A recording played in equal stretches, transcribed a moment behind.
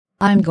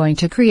I'm going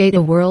to create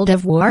a World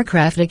of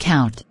Warcraft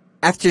account.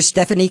 After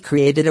Stephanie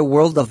created a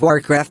World of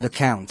Warcraft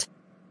account.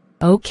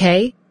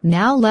 Okay,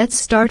 now let's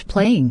start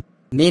playing.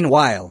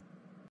 Meanwhile,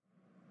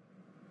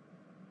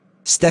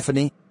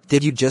 Stephanie,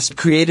 did you just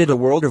created a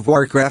World of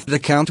Warcraft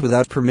account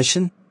without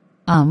permission?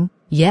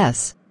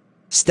 Yes.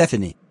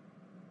 Stephanie,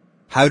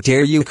 how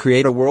dare you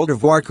create a World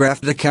of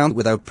Warcraft account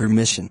without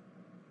permission?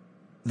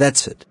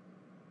 That's it.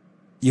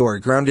 You are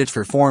grounded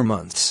for 4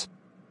 months.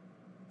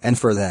 And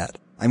for that,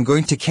 I'm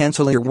going to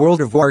cancel your World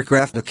of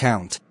Warcraft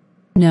account.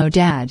 No,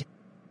 Dad.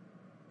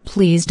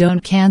 Please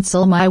don't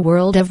cancel my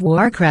World of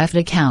Warcraft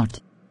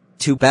account.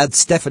 Too bad,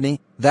 Stephanie.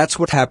 That's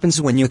what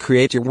happens when you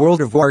create your World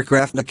of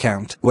Warcraft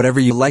account, whether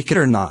you like it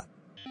or not.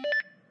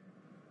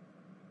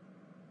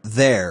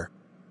 There.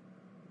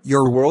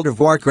 Your World of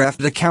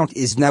Warcraft account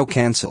is now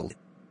cancelled.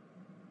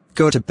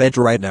 Go to bed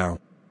right now.